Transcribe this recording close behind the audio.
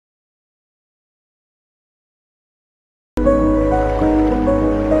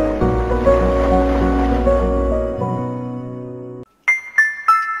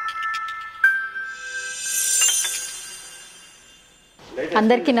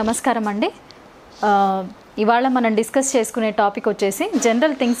అందరికీ నమస్కారం అండి. ఇవాళ మనం డిస్కస్ చేసుకునే టాపిక్ వచ్చేసి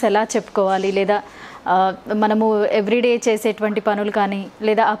జనరల్ థింగ్స్ ఎలా చెప్పుకోవాలి, లేదా మనము ఎవ్రీడే చేసేటువంటి పనులు కానీ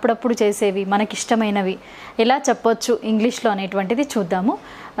లేదా అప్పుడప్పుడు చేసేవి మనకి ఇష్టమైనవి ఎలా చెప్పొచ్చు ఇంగ్లీష్లో అనేటువంటిది చూద్దాము.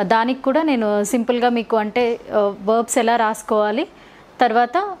 దానికి కూడా నేను సింపుల్గా మీకు అంటే వర్బ్స్ ఎలా రాసుకోవాలి,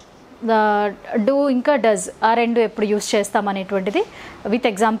 తర్వాత డూ ఇంకా డస్ ఆ రెండు ఎప్పుడు యూస్ చేస్తాం అనేటువంటిది విత్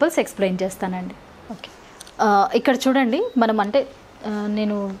ఎగ్జాంపుల్స్ ఎక్స్ప్లెయిన్ చేస్తానండి. ఓకే, ఇక్కడ చూడండి. మనం అంటే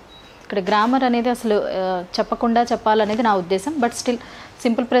నేను ఇక్కడ గ్రామర్ అనేది అసలు చెప్పకుండా చెప్పాలనేది నా ఉద్దేశం, బట్ స్టిల్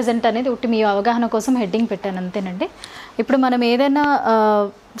సింపుల్ ప్రెజెంట్ అనేది ఒకటి మీ అవగాహన కోసం హెడ్డింగ్ పెట్టాను అంతేనండి. ఇప్పుడు మనం ఏదైనా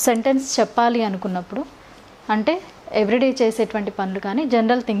సెంటెన్స్ చెప్పాలి అనుకున్నప్పుడు, అంటే ఎవ్రీడే చేసేటువంటి పనులు కానీ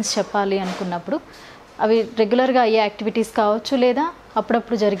జనరల్ థింగ్స్ చెప్పాలి అనుకున్నప్పుడు, అవి రెగ్యులర్గా అయ్యే యాక్టివిటీస్ కావచ్చు లేదా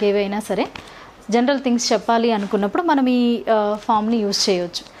అప్పుడప్పుడు జరిగేవి అయినా సరే, జనరల్ థింగ్స్ చెప్పాలి అనుకున్నప్పుడు మనం ఈ ఫామ్ని యూజ్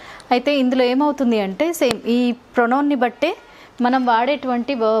చేయవచ్చు. అయితే ఇందులో ఏమవుతుంది అంటే సేమ్ ఈ ప్రొనౌన్ని బట్టే మనం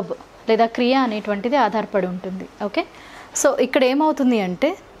వాడేటువంటి వర్బ్ లేదా క్రియ అనేటువంటిది ఆధారపడి ఉంటుంది. ఓకే, సో ఇక్కడ ఏమవుతుంది అంటే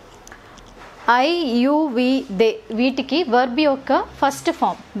ఐ, యు, వి, దే వీటికి వర్బ్ యొక్క ఫస్ట్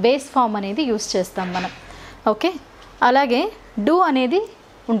ఫామ్, బేస్ ఫామ్ అనేది యూజ్ చేస్తాం మనం. ఓకే, అలాగే డూ అనేది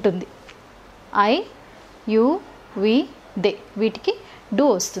ఉంటుంది. ఐ, యు, వి, దే వీటికి డూ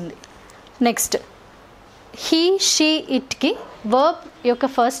వస్తుంది. నెక్స్ట్ హీ, షీ, ఇట్కి వర్బ్ యొక్క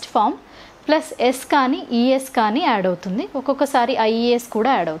ఫస్ట్ ఫామ్ ప్లస్ ఎస్ కానీ ఈఎస్ కానీ యాడ్ అవుతుంది, ఒక్కొక్కసారి ఐఈఎస్ కూడా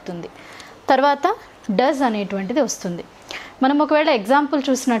యాడ్ అవుతుంది. తర్వాత డస్ అనేటువంటిది వస్తుంది. మనం ఒకవేళ ఎగ్జాంపుల్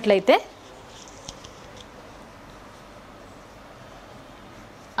చూసినట్లయితే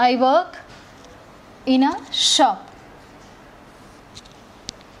I work in a shop.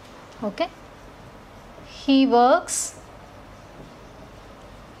 Okay, he works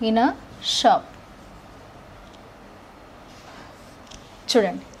in a shop.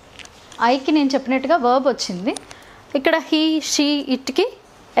 చూడండి, ఐకి నేను చెప్పినట్టుగా వర్బ్ వచ్చింది. ఇక్కడ హీ, షీ, ఇట్కి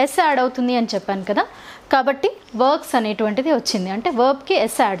ఎస్ యాడ్ అవుతుంది అని చెప్పాను కదా, కాబట్టి వర్క్స్ అనేటువంటిది వచ్చింది, అంటే వర్బ్కి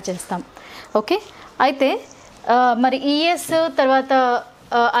ఎస్ యాడ్ చేస్తాం. ఓకే, అయితే మరి ఈఎస్ తర్వాత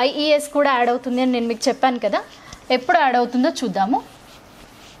ఐఈఎస్ కూడా యాడ్ అవుతుంది అని నేను మీకు చెప్పాను కదా, ఎప్పుడు యాడ్ అవుతుందో చూద్దాము.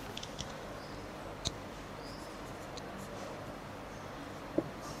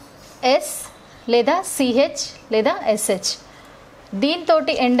 ఎస్ లేదా సిహెచ్ లేదా ఎస్హెచ్ దీంతో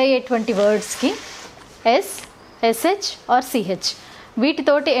ఎండ్ అయ్యేటువంటి వర్డ్స్కి ఎస్, ఎస్హెచ్ ఆర్ సిహెచ్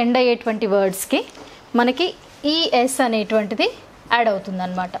వీటితోటి ఎండ్ అయ్యేటువంటి వర్డ్స్కి మనకి ఈఎస్ అనేటువంటిది యాడ్ అవుతుంది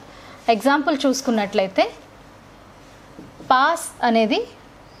అన్నమాట. ఎగ్జాంపుల్ చూసుకున్నట్లయితే పాస్ అనేది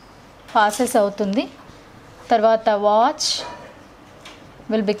పాసెస్ అవుతుంది, తర్వాత watch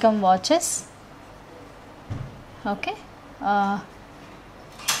will become watches. Okay,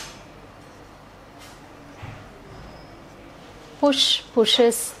 push,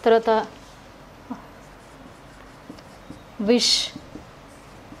 pushes, తర్వాత విష్,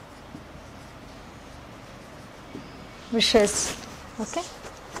 విషెస్. ఓకే,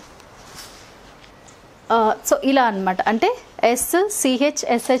 సో ఇలా అన్నమాట. అంటే ఎస్, సిహెచ్,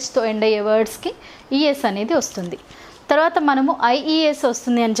 ఎస్హెచ్తో ఎండ్ అయ్యే వర్డ్స్కి ఈఎస్ అనేది వస్తుంది. తర్వాత మనము ఐఈఎస్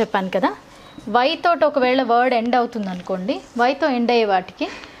వస్తుంది అని చెప్పాను కదా, వైతో ఒకవేళ వర్డ్ ఎండ్ అవుతుంది అనుకోండి, వైతో ఎండ్ అయ్యే వాటికి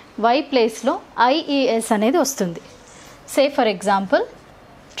వై ప్లేస్లో ఐఈఎస్ అనేది వస్తుంది. సే ఫర్ ఎగ్జాంపుల్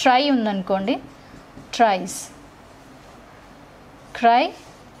ట్రై ఉందనుకోండి, ట్రైస్, క్రై,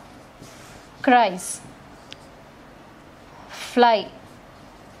 క్రైస్, ఫ్లై,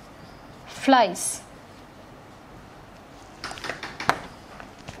 ఫ్లైస్.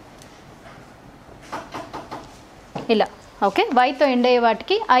 ఇలా. ఓకే, వైతో ఎండ్ అయ్యే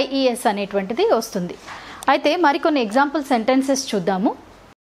వాటికి ఐఈఎస్ అనేటువంటిది వస్తుంది. అయితే మరికొన్ని ఎగ్జాంపుల్ సెంటెన్సెస్ చూద్దాము.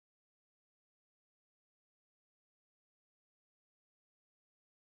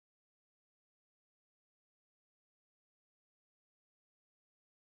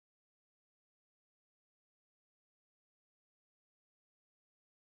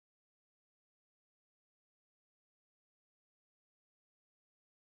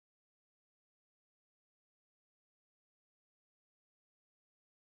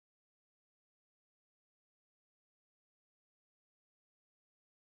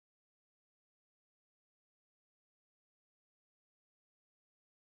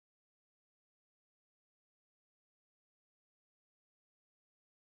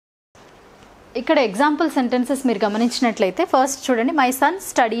 ఇక్కడ ఎగ్జాంపుల్ సెంటెన్సెస్ మీరు గమనించినట్లయితే ఫస్ట్ చూడండి, మై సన్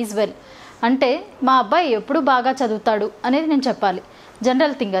స్టడీస్ వెల్ అంటే మా అబ్బాయి ఎప్పుడు బాగా చదువుతాడు అనేది నేను చెప్పాలి.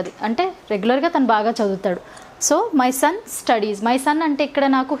 జనరల్ థింగ్ అది, అంటే రెగ్యులర్గా తను బాగా చదువుతాడు. So my son studies, my son అంటే ఇక్కడ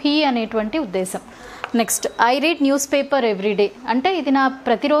నాకు హీ అనేటువంటి ఉద్దేశం. Next I read news paper everyday అంటే ఇది నా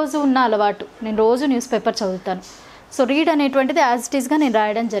ప్రతిరోజు ఉన్న అలవాటు, నేను రోజు న్యూస్ పేపర్ చదువుతాను. సో రీడ్ అనేటువంటిది యాజ్ ఇట్ ఈస్గా నేను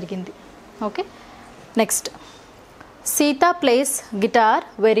రాయడం జరిగింది. Okay, next Sita place guitar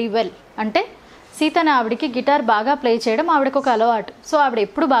very well అంటే సీత అనే ఆవిడకి గిటార్ బాగా ప్లే చేయడం ఆవిడకి ఒక అలవాటు. సో ఆవిడ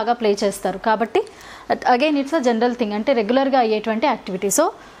ఎప్పుడు బాగా ప్లే చేస్తారు కాబట్టి again it's a general thing అంటే రెగ్యులర్గా అయ్యేటువంటి యాక్టివిటీ. సో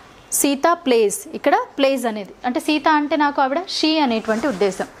సీత ప్లేస్, ఇక్కడ ప్లేస్ అనేది అంటే సీత అంటే నాకు ఆవిడ షీ అనేటువంటి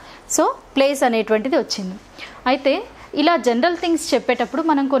ఉద్దేశం. సో ప్లేస్ అనేటువంటిది వచ్చింది. అయితే ఇలా జనరల్ థింగ్స్ చెప్పేటప్పుడు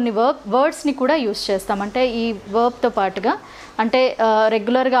మనం కొన్ని వర్డ్స్ని కూడా యూస్ చేస్తాం. అంటే ఈ వర్బ్తో పాటుగా అంటే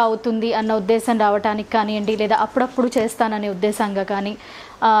రెగ్యులర్గా అవుతుంది అన్న ఉద్దేశం రావడానికి కానివ్వండి, లేదా అప్పుడప్పుడు చేస్తాననే ఉద్దేశంగా కానీ,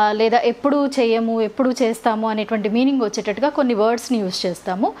 లేదా ఎప్పుడు చేయము ఎప్పుడు చేస్తాము అనేటువంటి మీనింగ్ వచ్చేటట్టుగా కొన్ని వర్డ్స్ని యూస్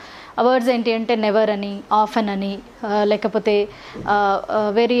చేస్తాము. ఆ వర్డ్స్ ఏంటి అంటే నెవర్ అని, ఆఫెన్ అని, లేకపోతే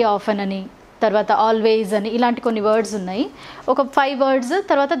వెరీ ఆఫెన్ అని, తర్వాత ఆల్వేస్ అని, ఇలాంటి కొన్ని వర్డ్స్ ఉన్నాయి. ఒక 5 వర్డ్స్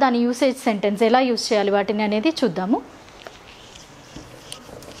తర్వాత దాని యూసేజ్ సెంటెన్స్ ఎలా యూస్ చేయాలి వాటిని అనేది చూద్దాము.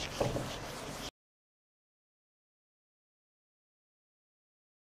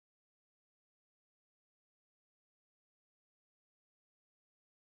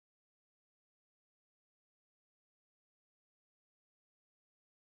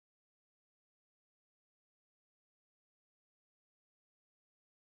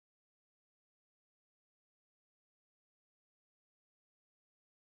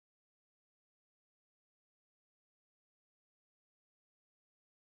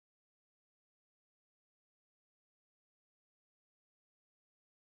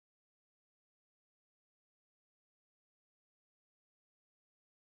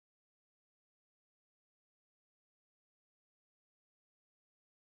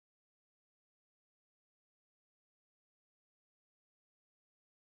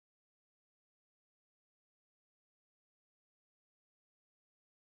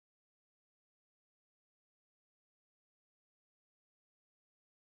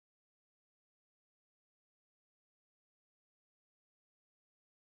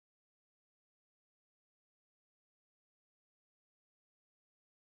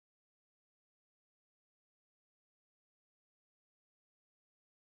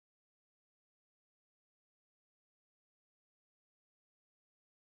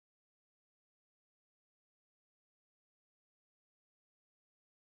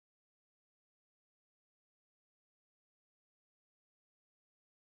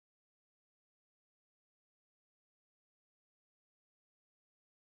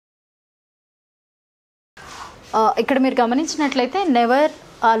 ఇక్కడ మీరు గమనించినట్లయితే never,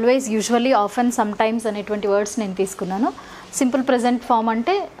 always, usually, often, some times అనేటువంటి వర్డ్స్ నేను తీసుకున్నాను. సింపుల్ ప్రెజెంట్ ఫామ్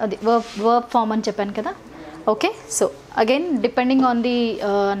అంటే అది వర్బ్ ఫామ్ అని చెప్పాను కదా. Okay, so again depending on the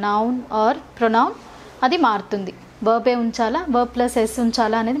noun are pronoun అది మారుతుంది. వర్బే ఉంచాలా, వర్బ్ ప్లస్ ఎస్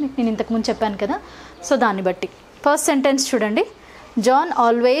ఉంచాలా అనేది మీకు నేను ఇంతకుముందు చెప్పాను కదా. సో దాన్ని బట్టి ఫస్ట్ సెంటెన్స్ చూడండి. John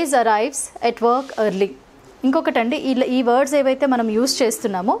always arrives at work early. ఇంకొకటండి, ఈ వర్డ్స్ ఏవైతే మనం యూస్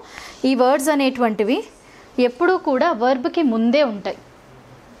చేస్తున్నామో ఈ వర్డ్స్ అనేటువంటివి ఎప్పుడూ కూడా వర్బ్కి ముందే ఉంటాయి.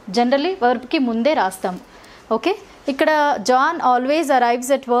 జనరల్లీ వర్బ్కి ముందే రాస్తాము. ఓకే, ఇక్కడ John always arrives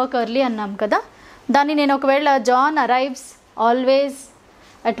at work early అన్నాం కదా. దాన్ని నేను ఒకవేళ John arrives always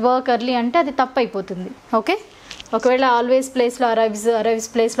at work early అంటే అది తప్పు అయిపోతుంది. ఓకే, ఒకవేళ ఆల్వేస్ ప్లేస్లో అరైవ్స్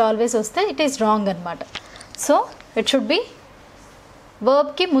ప్లేస్లో ఆల్వేస్ వస్తే ఇట్ ఈస్ రాంగ్ అనమాట. సో ఇట్ షుడ్ బి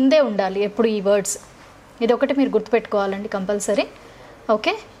వర్బ్కి ముందే ఉండాలి ఎప్పుడు ఈ వర్డ్స్. ఇది ఒకటి మీరు గుర్తుపెట్టుకోవాలండి కంపల్సరీ.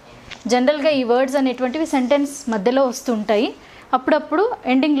 ఓకే, జనరల్గా ఈ వర్డ్స్ అనేటువంటివి సెంటెన్స్ మధ్యలో వస్తుంటాయి, అప్పుడప్పుడు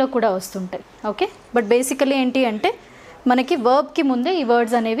ఎండింగ్లో కూడా వస్తుంటాయి. ఓకే, బట్ బేసికలీ ఏంటి అంటే మనకి వర్బ్కి ముందే ఈ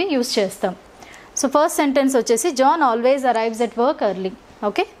వర్డ్స్ అనేవి యూస్ చేస్తాం. సో ఫస్ట్ సెంటెన్స్ వచ్చేసి John always arrives at work early.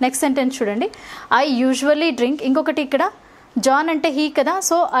 Okay, next sentence చూడండి. I usually drink. ఇంకొకటి ఇక్కడ జాన్ అంటే హీ కదా,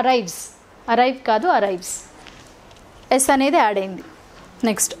 సో అరైవ్ కాదు అరైవ్స్, ఎస్ అనేది యాడ్ అయింది.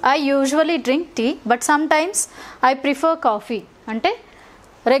 Next I usually drink tea but some times I prefer coffee. అంటే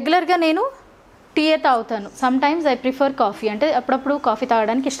రెగ్యులర్గా నేను టీయే తాగుతాను, some times I prefer coffee అంటే అప్పుడప్పుడు కాఫీ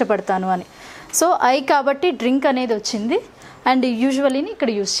తాగడానికి ఇష్టపడతాను అని. సో ఐ కాబట్టి డ్రింక్ అనేది వచ్చింది అండ్ యూజువలీని ఇక్కడ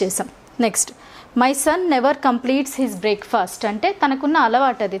యూస్ చేసాం. Next my son never completes his breakfast. అంటే తనకున్న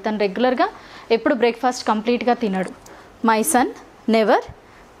అలవాటు అది, తను రెగ్యులర్గా ఎప్పుడు బ్రేక్ఫాస్ట్ కంప్లీట్గా తినడు. My son never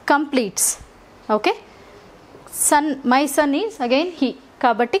completes. Okay, my son is again he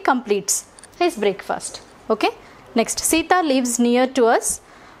కాబట్టి completes his breakfast. Okay, next Sita lives near to us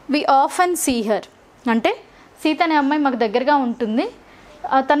we often see her. అంటే సీత అనే అమ్మాయి మాకు దగ్గరగా ఉంటుంది,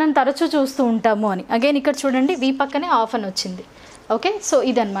 తనని తరచూ చూస్తూ ఉంటాము అని. అగైన్ ఇక్కడ చూడండి వి పక్కనే ఆఫెన్ వచ్చింది. ఓకే, సో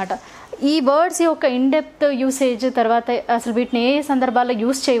ఇదనమాట ఈ వర్డ్స్ యొక్క ఇన్డెప్త్ యూసేజ్, తర్వాత అసలు వీటిని ఏ సందర్భాల్లో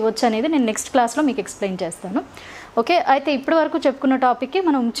యూస్ చేయవచ్చు అనేది నేను నెక్స్ట్ క్లాస్లో మీకు ఎక్స్ప్లెయిన్ చేస్తాను. ఓకే, అయితే ఇప్పటి వరకు చెప్పుకున్న టాపిక్కి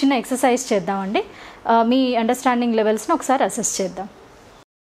మనం చిన్న ఎక్సర్సైజ్ చేద్దామండి. మీ అండర్స్టాండింగ్ లెవెల్స్ని ఒకసారి అసెస్ చేద్దాం.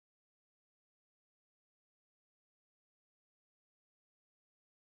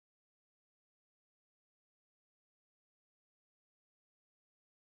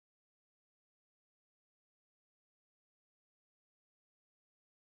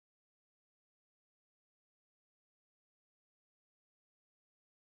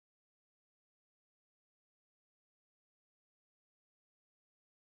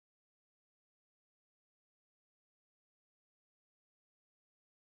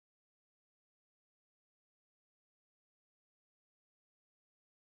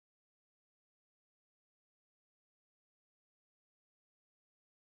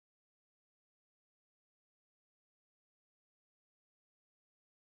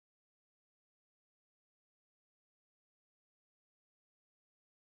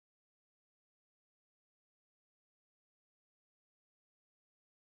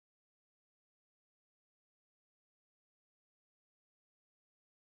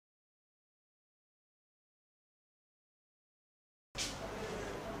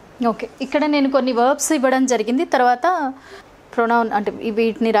 ఓకే, ఇక్కడ నేను కొన్ని వర్బ్స్ ఇవ్వడం జరిగింది, తర్వాత ప్రొనౌన్ అంటే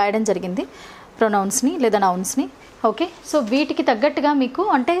వీటిని రాయడం జరిగింది, ప్రొనౌన్స్ని లేదా నౌన్స్ని. ఓకే, సో వీటికి తగ్గట్టుగా మీకు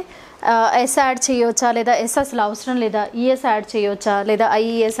అంటే ఎస్ యాడ్ చేయవచ్చా లేదా ఎస్ అసలు అవసరం లేదా, ఈఎస్ యాడ్ చేయవచ్చా లేదా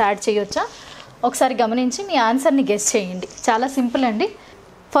ఐఈఎస్ యాడ్ చేయవచ్చా, ఒకసారి గమనించి మీ ఆన్సర్ని గెస్ చేయండి. చాలా సింపుల్ అండి.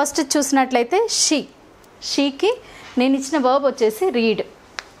 ఫస్ట్ చూసినట్లయితే షీకి నేను ఇచ్చిన వర్బ్ వచ్చేసి రీడ్.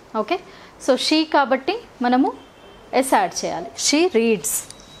 ఓకే, సో షీ కాబట్టి మనము ఎస్ యాడ్ చేయాలి, షీ రీడ్స్.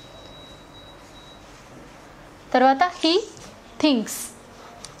 తర్వాత he thinks.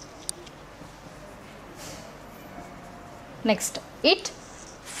 Next it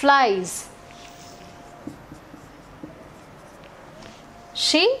flies.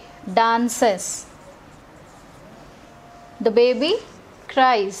 She dances. The baby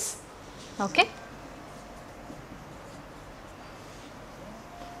క్రైస్. Okay,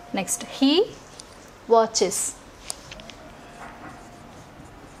 next he watches.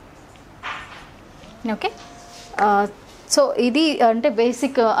 Okay, so ఇది అంటే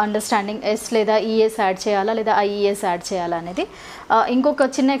బేసిక్ అండర్స్టాండింగ్, ఎస్ లేదా ఈఎస్ యాడ్ చేయాలా లేదా ఐఈఎస్ యాడ్ చేయాలా అనేది. ఇంకొక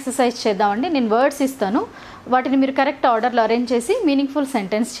చిన్న ఎక్సర్సైజ్ చేద్దామండి. నేను వర్డ్స్ ఇస్తాను, వాటిని మీరు కరెక్ట్ ఆర్డర్లో అరేంజ్ చేసి మీనింగ్ఫుల్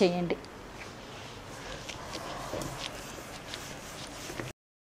సెంటెన్స్ చేయండి.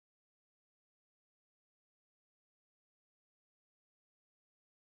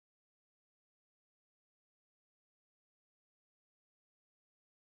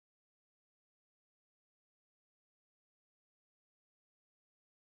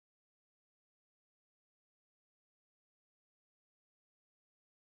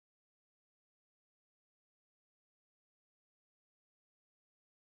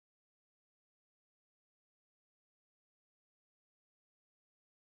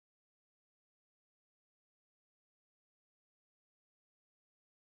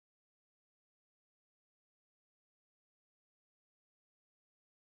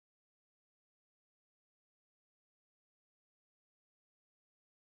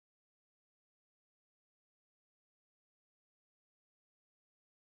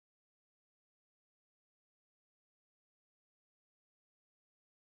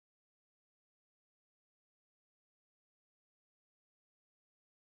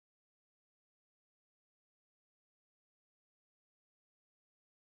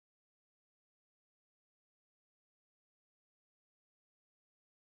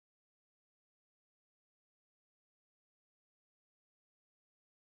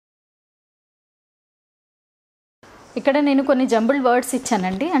 ఇక్కడ నేను కొన్ని జంబుల్ వర్డ్స్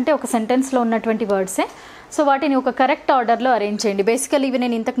ఇచ్చానండి, అంటే ఒక సెంటెన్స్లో ఉన్నటువంటి వర్డ్సే. సో వాటిని ఒక కరెక్ట్ ఆర్డర్లో అరేంజ్ చేయండి. బేసికలీ ఇవి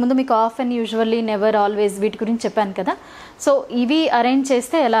నేను ఇంతకుముందు మీకు ఆఫెన్, యూజువల్లీ, నెవర్, ఆల్వేస్ వీటి గురించి చెప్పాను కదా. సో ఇవి అరేంజ్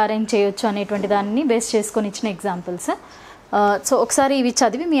చేస్తే ఎలా అరేంజ్ చేయొచ్చు అనేటువంటి దాన్ని బేస్ చేసుకొని ఇచ్చిన ఎగ్జాంపుల్స్. సో ఒకసారి ఇవి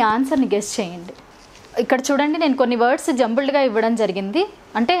చదివి మీ ఆన్సర్ని గెస్ చేయండి. ఇక్కడ చూడండి, నేను కొన్ని వర్డ్స్ జంబుల్డ్గా ఇవ్వడం జరిగింది,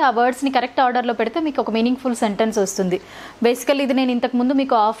 అంటే ఆ వర్డ్స్ని కరెక్ట్ ఆర్డర్లో పెడితే మీకు ఒక మీనింగ్ఫుల్ సెంటెన్స్ వస్తుంది. బేసికల్లీ ఇది నేను ఇంతకుముందు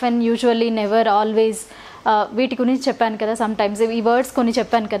మీకు ఆఫెన్, యూజువల్లీ, నెవర్, ఆల్వేస్ వీటి గురించి చెప్పాను కదా. సమ్ టైమ్స్ ఈ వర్డ్స్ కొన్ని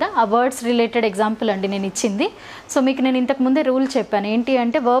చెప్పాను కదా, ఆ వర్డ్స్ రిలేటెడ్ ఎగ్జాంపుల్ అండి నేను ఇచ్చింది. సో మీకు నేను ఇంతకుముందే రూల్ చెప్పాను ఏంటి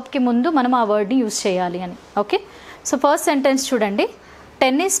అంటే వర్బ్కి ముందు మనం ఆ వర్డ్ని యూజ్ చేయాలి అని. ఓకే, సో ఫస్ట్ సెంటెన్స్ చూడండి,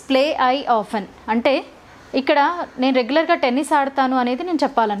 టెన్నిస్ ప్లే ఐ ఆఫెన్. అంటే ఇక్కడ నేను రెగ్యులర్గా టెన్నిస్ ఆడతాను అనేది నేను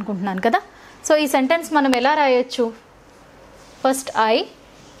చెప్పాలనుకుంటున్నాను కదా. సో ఈ సెంటెన్స్ మనం ఎలా రాయొచ్చు, ఫస్ట్ ఐ,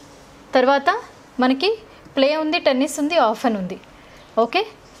 తర్వాత మనకి ప్లే ఉంది, టెన్నిస్ ఉంది, ఆఫెన్ ఉంది. ఓకే,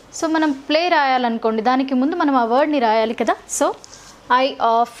 సో మనం ప్లే రాయాలనుకోండి, దానికి ముందు మనం ఆ వర్డ్ని రాయాలి కదా. So I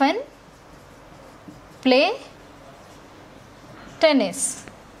often play tennis,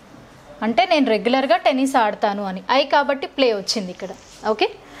 అంటే నేను రెగ్యులర్గా టెన్నిస్ ఆడతాను అని. ఐ కాబట్టి ప్లే వచ్చింది ఇక్కడ. ఓకే,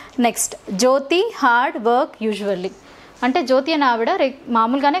 నెక్స్ట్ జ్యోతి హార్డ్ వర్క్ యూజువల్లీ, అంటే జ్యోతి అని ఆవిడ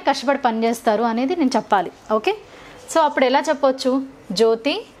మామూలుగానే కష్టపడి పనిచేస్తారు అనేది నేను చెప్పాలి. ఓకే, సో అప్పుడు ఎలా చెప్పొచ్చు,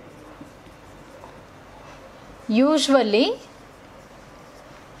 జ్యోతి యూజువల్లీ,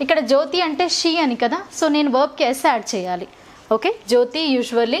 ఇక్కడ జ్యోతి అంటే షీ అని కదా, సో నేను వర్బ్కి ఎస్ యాడ్ చేయాలి. ఓకే, జ్యోతి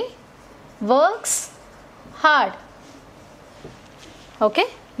usually works hard. Okay,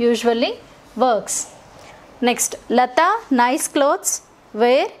 usually works. Next లత నైస్ క్లోత్స్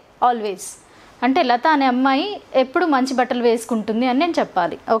వేర్ ఆల్వేస్, అంటే లత అనే అమ్మాయి ఎప్పుడు మంచి బట్టలు వేసుకుంటుంది అని నేను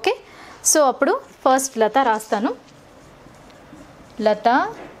చెప్పాలి. ఓకే, సో అప్పుడు ఫస్ట్ లత రాస్తాను, లత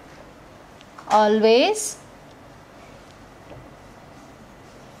ఆల్వేస్,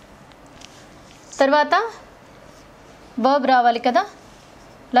 తర్వాత వర్బ్ రావాలి కదా.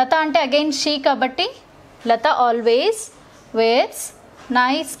 లత అంటే అగైన్ షీ కాబట్టి లత always wears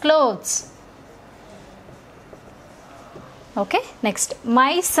nice clothes. Okay, next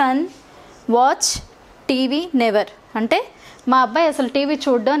my son watch TV never, అంటే మా అబ్బాయి అసలు టీవీ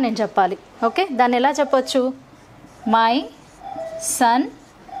చూడ్డం అని నేను చెప్పాలి. ఓకే, దాన్ని ఎలా చెప్పొచ్చు, my son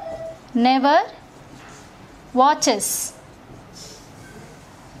never watches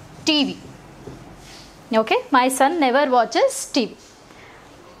TV. Okay, my son never watches TV.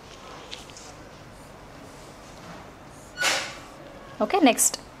 Okay,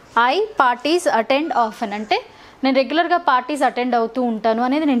 next I parties attend often అంటే నేను రెగ్యులర్గా పార్టీస్ అటెండ్ అవుతూ ఉంటాను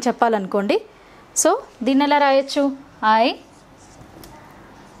అనేది నేను చెప్పాలనుకోండి. సో దీన్ని ఎలా రాయొచ్చు? I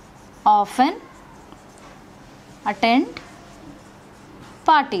often attend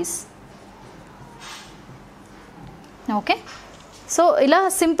parties. Okay, so ఇలా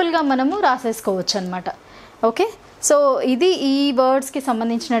సింపుల్గా మనము రాసేసుకోవచ్చు అనమాట. ఓకే, సో ఇది ఈ వర్డ్స్కి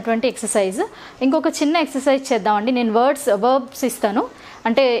సంబంధించినటువంటి ఎక్సర్సైజ్. ఇంకొక చిన్న ఎక్సర్సైజ్ చేద్దామండి. నేను వర్బ్స్ ఇస్తాను,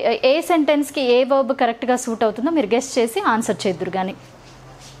 అంటే ఏ సెంటెన్స్కి ఏ వర్బ్ కరెక్ట్గా సూట్ అవుతుందో మీరు గెస్ చేసి ఆన్సర్ చేద్దురు కానీ.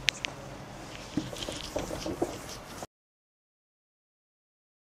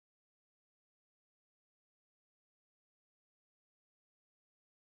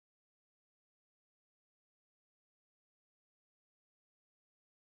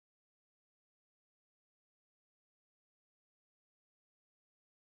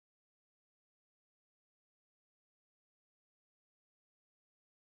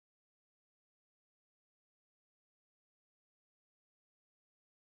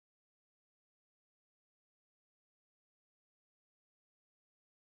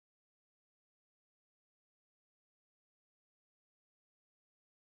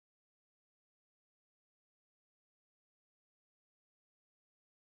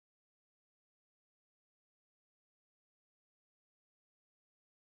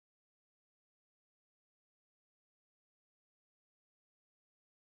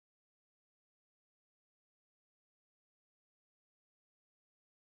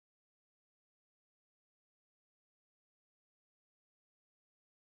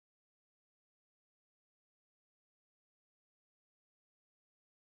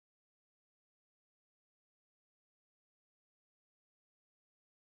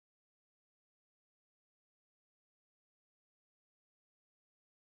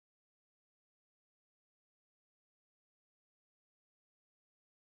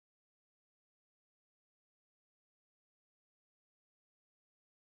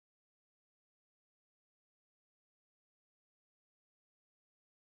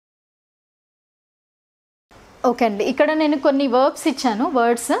 ఓకే అండి, ఇక్కడ నేను కొన్ని వర్బ్స్ ఇచ్చాను.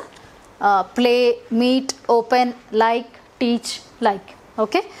 Words play, meet, open, like, teach, like.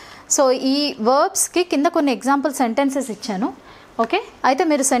 Okay, so ఈ వర్బ్స్కి కింద కొన్ని ఎగ్జాంపుల్ సెంటెన్సెస్ ఇచ్చాను. ఓకే, అయితే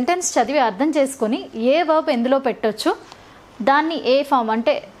మీరు సెంటెన్స్ చదివి అర్థం చేసుకొని ఏ వర్బ్ ఎందులో పెట్టొచ్చు, దాన్ని ఏ ఫామ్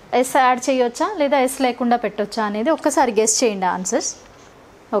అంటే ఎస్ యాడ్ చేయొచ్చా లేదా ఎస్ లేకుండా పెట్టొచ్చా అనేది ఒక్కసారి గెస్ చేయండి ఆన్సర్స్.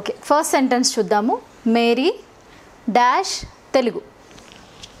 ఓకే, ఫస్ట్ సెంటెన్స్ చూద్దాము. మేరీ డాష్ తెలుగు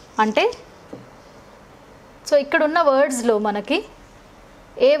అంటే, సో ఇక్కడ ఉన్న వర్డ్స్లో మనకి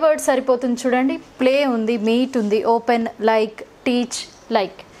ఏ వర్డ్ సరిపోతుంది చూడండి. ప్లే ఉంది, మీట్ ఉంది, open, like, teach,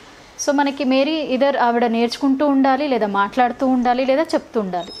 like. So మనకి మేరీ ఇదర్ ఆవిడ నేర్చుకుంటూ ఉండాలి, లేదా మాట్లాడుతూ ఉండాలి, లేదా చెప్తూ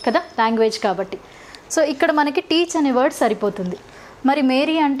ఉండాలి కదా, లాంగ్వేజ్ కాబట్టి. సో ఇక్కడ మనకి టీచ్ అనే వర్డ్ సరిపోతుంది. మరి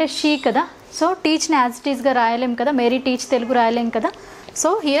మేరీ అంటే షీ కదా, సో టీచ్ని యాజ్ ఇట్ ఈస్గా రాయలేం కదా, మేరీ టీచ్ తెలుగు రాయలేం కదా.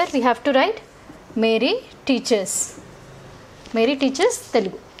 So here we have to right Mary teachers, Mary teachers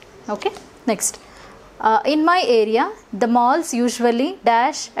Telugu. Okay, next in my area the malls usually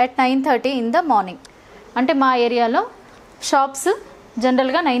dash at 9:30 in the morning అంటే మా ఏరియాలో షాప్స్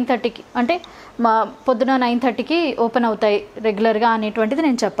జనరల్గా 9:30కి అంటే మా పొద్దున 9:30కి ఓపెన్ అవుతాయి రెగ్యులర్గా అనేటువంటిది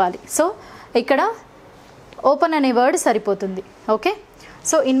నేను చెప్పాలి. సో ఇక్కడ ఓపెన్ అనే వర్డ్ సరిపోతుంది. Okay,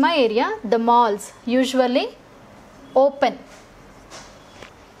 so in my area the malls usually open.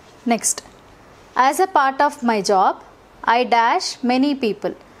 Next as a part of my job I dash many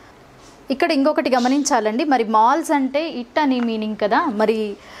people. ఇక్కడ ఇంకొకటి గమనించాలండి, మరి మాల్స్ అంటే ఇట్ అని మీనింగ్ కదా, మరి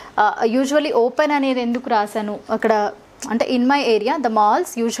యూజువల్లీ ఓపెన్ అనేది ఎందుకు రాశాను అక్కడ అంటే in my area the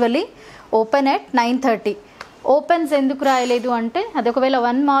malls usually open at 9:30. Opens ఎందుకు రాయలేదు అంటే అది ఒకవేళ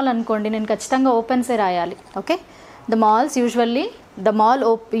వన్ మాల్ అనుకోండి, నేను ఖచ్చితంగా ఓపెన్సే రాయాలి. Okay, the malls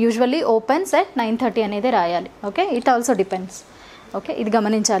usually opens at 9:30 అనేది రాయాలి. Okay, it also depends. Okay, ఇది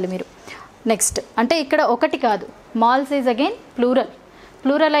గమనించాలి మీరు. నెక్స్ట్ అంటే ఇక్కడ ఒకటి కాదు, మాల్స్ ఈజ్ అగైన్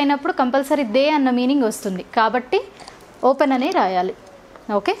ప్లూరల్ అయినప్పుడు కంపల్సరీ దే అన్న మీనింగ్ వస్తుంది కాబట్టి ఓపెన్ అనే రాయాలి.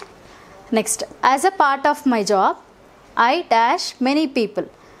 Okay, next as a part of my job I dash many people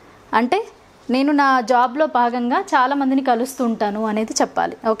అంటే నేను నా జాబ్లో భాగంగా చాలామందిని కలుస్తూ ఉంటాను అనేది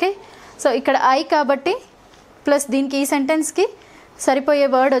చెప్పాలి. ఓకే, సో ఇక్కడ ఐ కాబట్టి ప్లస్ దీనికి ఈ సెంటెన్స్కి సరిపోయే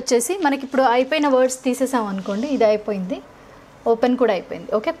వర్డ్ వచ్చేసి మనకి ఇప్పుడు అయిపోయిన వర్డ్స్ తీసేసాం అనుకోండి, ఇది అయిపోయింది, ఓపెన్ కూడా అయిపోయింది.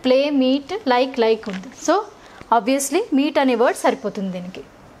 ఓకే, ప్లే, మీట్, లైక్ ఉంది. సో ఆబ్వియస్లీ మీట్ అనే వర్డ్ సరిపోతుంది దీనికి.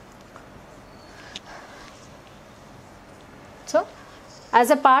 So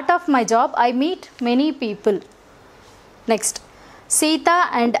as a part of my job I meet many people. Next, Sita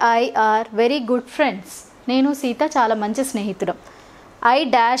and I are very good friends. నేను సీత చాలా మంచి స్నేహితుడు. I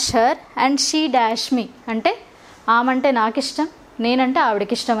dash her and she dash మీ. అంటే ఆమంటే నాకు ఇష్టం, నేనంటే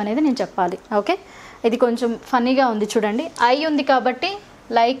ఆవిడకి ఇష్టం అనేది నేను చెప్పాలి. ఓకే, ఇది కొంచెం ఫన్నీగా ఉంది చూడండి. ఐ ఉంది కాబట్టి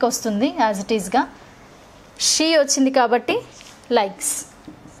లైక్ వస్తుంది యాజ్ ఇట్ ఈస్గా. షీ వచ్చింది కాబట్టి లైక్స్.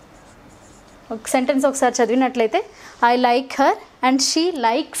 ఒక సెంటెన్స్ ఒకసారి చదివినట్లయితే I like her and she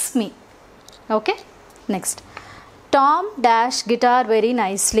likes me. Okay, next, Tom dash guitar very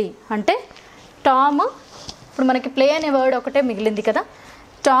nicely. అంటే టామ్, ఇప్పుడు మనకి ప్లే అనే వర్డ్ ఒకటే మిగిలింది కదా.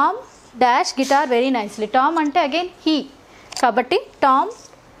 Tom dash guitar very nicely. Tom అంటే అగైన్ హీ, కాబట్టి Tom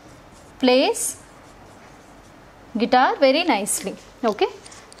place guitar very nicely. Okay,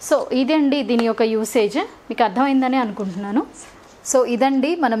 so ఇదండి దీని యొక్క యూసేజ్. మీకు అర్థమైందని అనుకుంటున్నాను. సో ఇదండి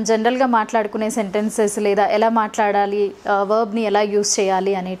మనం జనరల్గా మాట్లాడుకునే సెంటెన్సెస్, లేదా ఎలా మాట్లాడాలి, వర్బ్ని ఎలా యూస్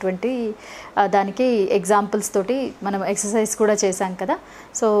చేయాలి అనేటువంటి దానికి ఎగ్జాంపుల్స్ తోటి మనం ఎక్సర్సైజ్ కూడా చేశాం కదా.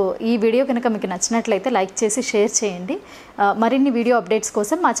 సో ఈ వీడియో కనుక మీకు నచ్చినట్లయితే లైక్ చేసి షేర్ చేయండి. మరిన్ని వీడియో అప్డేట్స్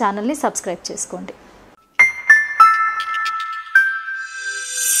కోసం మా ఛానల్ని సబ్స్క్రైబ్ చేసుకోండి.